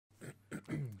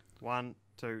1,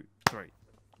 2, 3.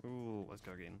 Ooh, let's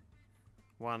go again.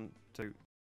 1, 2,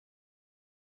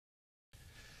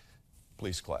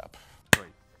 Please clap. 3.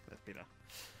 That's better.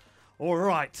 All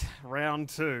right, round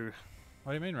 2.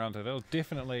 What do you mean round 2? That was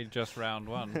definitely just round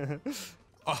 1.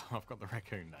 Oh, I've got the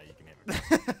raccoon. No, you can have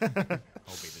it.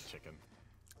 I'll be the chicken.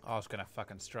 I was gonna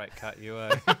fucking straight cut you, eh?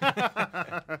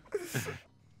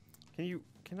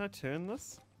 Can I turn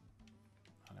this?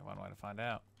 Only one way to find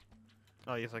out.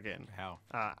 Oh yes, I can. How?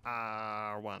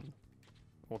 R1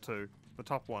 or 2. The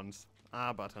top ones.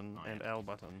 R button and L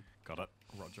button. Got it.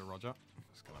 Roger, roger.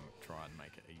 Just gonna try and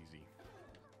make it easy.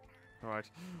 All right.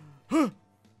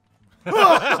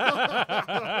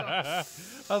 I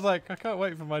was like, I can't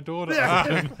wait for my door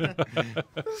to open.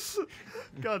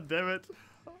 God damn it.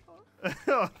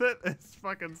 Oh, that is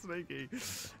fucking sneaky.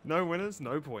 No winners,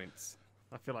 no points.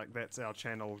 I feel like that's our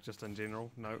channel just in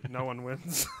general. No one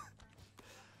wins.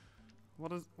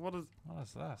 What is What is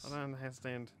this? I don't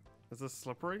understand. Is this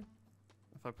slippery?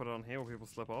 If I put it on here, will people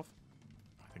slip off?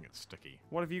 I think it's sticky.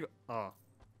 What have you got? Oh,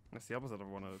 that's the opposite of what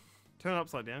I wanted. Turn it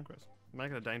upside down, Chris.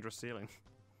 Make it a dangerous ceiling.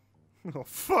 Oh,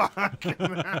 fuck! We're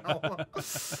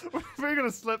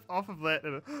gonna slip off of that.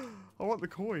 I want the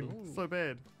coin. Ooh. So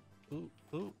bad. Ooh,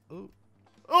 ooh, ooh.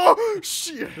 Oh,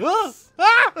 shit!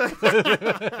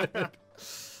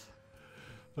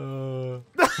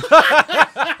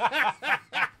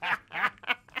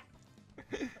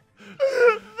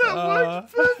 That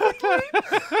worked perfectly.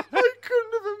 I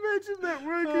couldn't have imagined that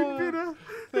working better.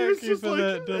 Thank you for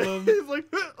that, Dylan. He's like,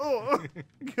 oh,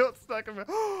 got stuck in my.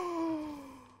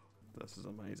 This is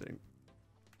amazing.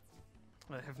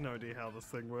 I have no idea how this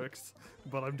thing works,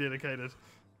 but I'm dedicated.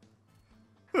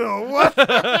 Oh, what?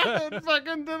 It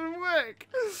fucking didn't work.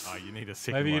 Oh, you need a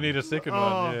second Maybe you one. need a second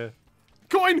Oh. one, yeah.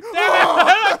 Coin!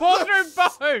 Damn it! Pull through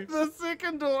both! The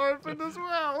second door opened as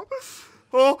well.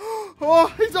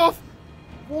 Oh, he's off.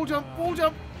 Wall jump, wall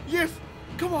jump. Yes.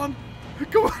 Come on,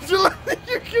 Dylan,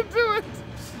 you can do it.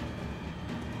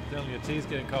 Dylan, your tea's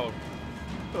getting cold.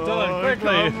 Oh, Dylan,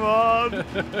 quickly. come on.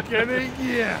 Kenny,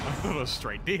 yeah. I thought it was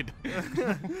straight dead.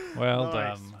 Well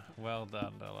Nice. done. Well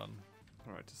done, Dylan.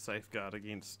 All right, to safeguard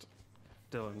against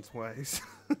Dylan's ways.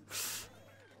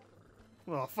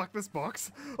 Oh, fuck this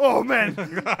box. Oh, man.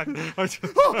 I just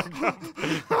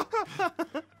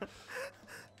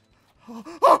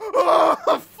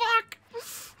Oh, fuck.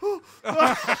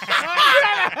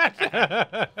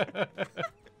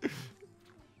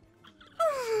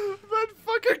 That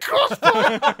fucking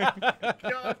crossbar.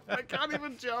 God, I can't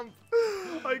even jump.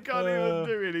 I can't even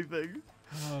do anything.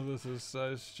 Oh, this is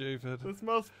so stupid. This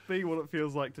must be what it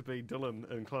feels like to be Dylan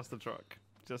in Cluster Truck.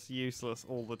 Just useless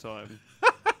all the time.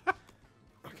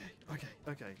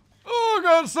 Okay. Oh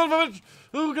god, son of a bitch!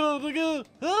 Oh god, oh god!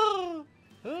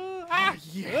 Ah,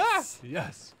 yes.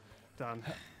 Yes. Done.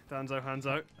 Dunzo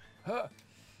Hanzo. Ah.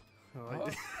 Oh,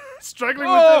 struggling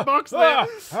with that box there.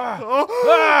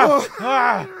 Almost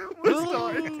died.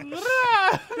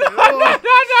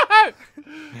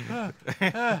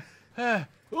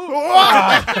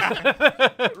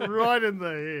 Right in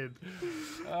the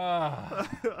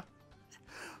head.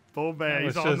 Poor man,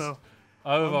 he's That on was the. just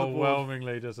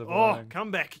overwhelmingly Oh, disappointing.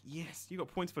 come back. Yes, you got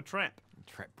points for trap.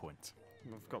 Trap points.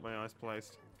 I've got my eyes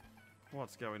placed.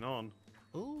 What's going on?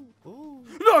 Ooh, ooh.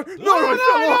 No, I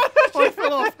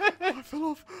fell off. I fell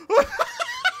off.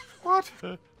 What?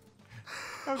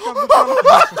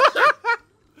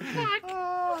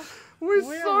 We're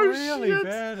so really shit.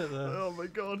 bad at this. Oh my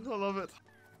god, I love it.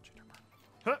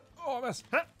 Oh, I missed.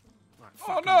 Right, Oh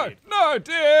fucking no, dead. no,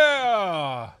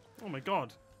 dear! Oh my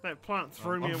god, that plant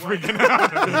threw me I'm away. freaking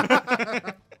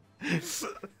out.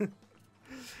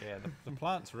 Yeah, the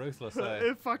plant's ruthless, eh?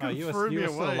 It fucking Oh, you threw were me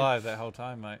still away. alive that whole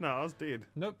time, mate. No, I was dead.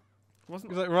 Nope.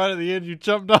 Wasn't It was like right at the end, you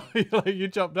jumped up, you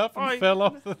jumped up and I- fell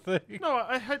off the thing. No,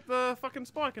 I hit the fucking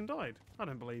spike and died. I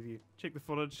don't believe you. Check the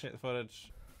footage. Check the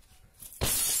footage.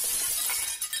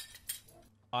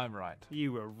 I'm right.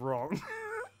 You were wrong.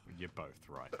 You're both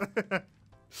right.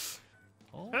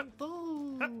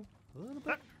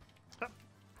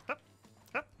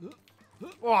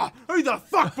 Oh, who the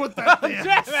fuck put that there?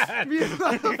 Damn it!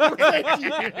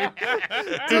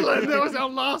 Dylan, that was our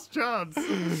last chance.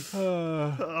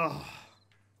 Oh.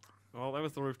 Well, that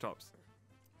was the rooftops.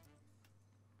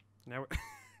 Now,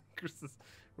 Chris,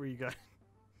 where you go?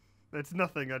 That's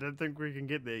nothing. I don't think we can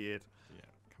get there yet. Yeah,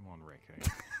 come on, raccoon.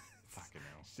 Fucking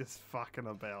hell. It's just fucking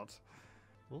about.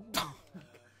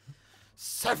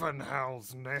 7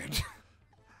 howls, Ned.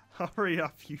 Hurry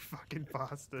up, you fucking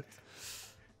bastard.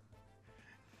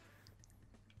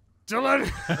 Dylan!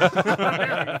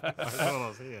 I thought I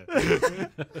was here.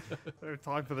 No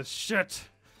time for the shit.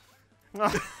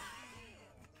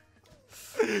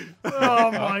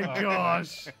 Oh my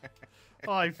gosh.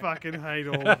 I fucking hate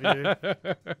all of you.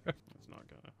 It's not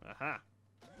gonna. Aha.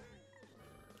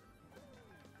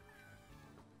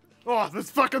 Oh, this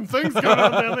fucking thing's going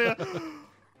on down there.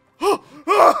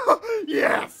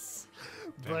 Yes!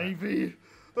 Baby.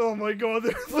 Oh my god,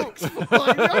 there's things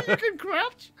flying. Now you can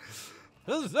crouch.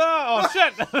 Oh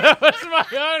shit! That was my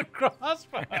own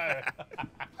crossbow.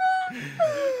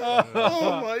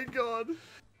 Oh my god.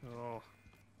 Oh.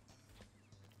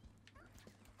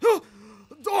 Oh,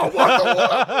 what? The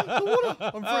water! The water!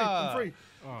 I'm free. I'm free.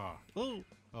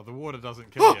 Oh, the water doesn't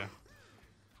kill you.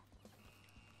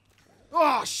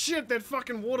 Oh shit! That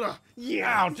fucking water.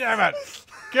 Yeah! Ow, damn it!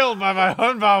 Killed by my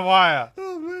own barbed wire.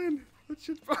 Oh man, that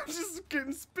shit. I'm just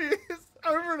getting spears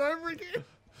over and over again.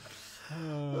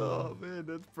 Oh man,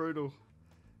 that's brutal.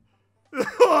 He's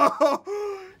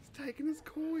taking his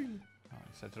coin. Oh,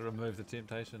 he said to remove the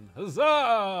temptation.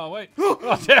 Huzzah! Wait.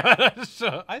 Oh damn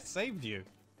it! I saved you.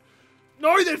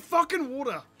 No, that fucking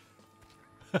water.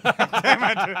 Damn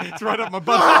it, it's right up my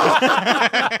butt.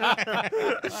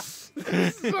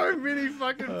 So many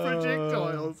fucking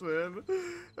projectiles, man.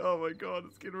 Oh my god,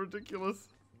 it's getting ridiculous.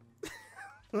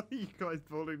 What are you guys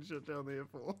building shit down there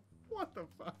for? What the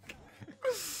fuck?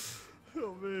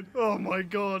 Oh man. Oh my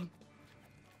god.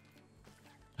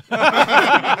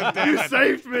 You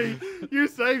saved me. You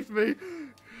saved me.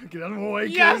 Get out of my way,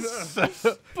 Yes! kid.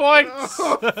 Points!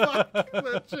 Oh fuck.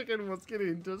 That chicken was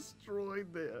getting destroyed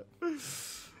there.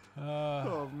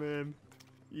 Oh man.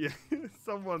 Yeah,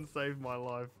 someone saved my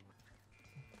life.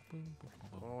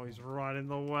 Oh, he's right in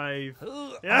the wave.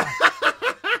 Yeah.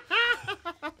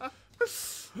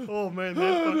 Oh man,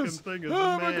 that fucking thing is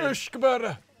Oh my mad. gosh,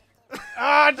 Kabata.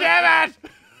 Ah, damn it!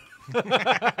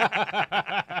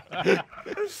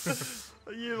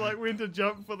 You like went to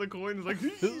jump for the coin, it's like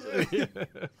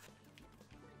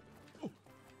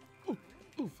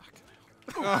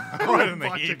Right in the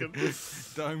Fuck head. chicken.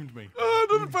 Domed me. Oh,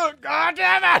 to the fuck! Ah,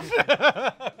 damn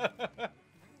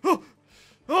it!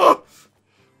 Oh!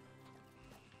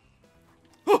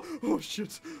 Oh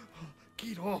shit!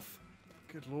 Get off!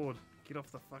 Good lord! Get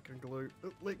off the fucking glue!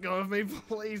 Let go of me,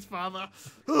 please, father!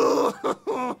 Okay,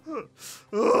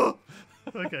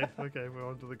 we're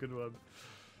on to the good one.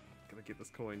 Gotta get this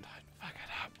coin. Fuck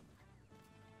it up.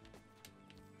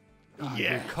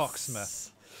 Yes! You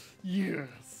cocksmith.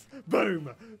 Yes! Boom!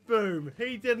 Boom!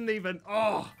 He didn't even.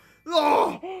 Oh!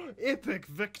 Epic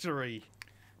victory!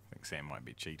 I think Sam might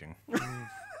be cheating.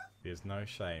 There's no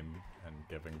shame in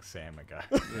giving Sam a go.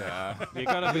 Yeah, you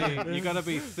gotta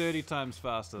be 30 times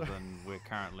faster than we're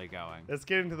currently going. It's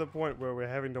getting to the point where we're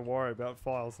having to worry about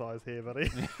file size here, buddy.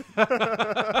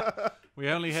 We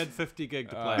only had 50 gig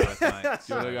to play with, mate.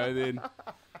 You wanna go then?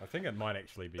 I think it might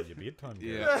actually be your bedtime.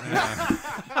 Yeah.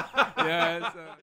 Yeah.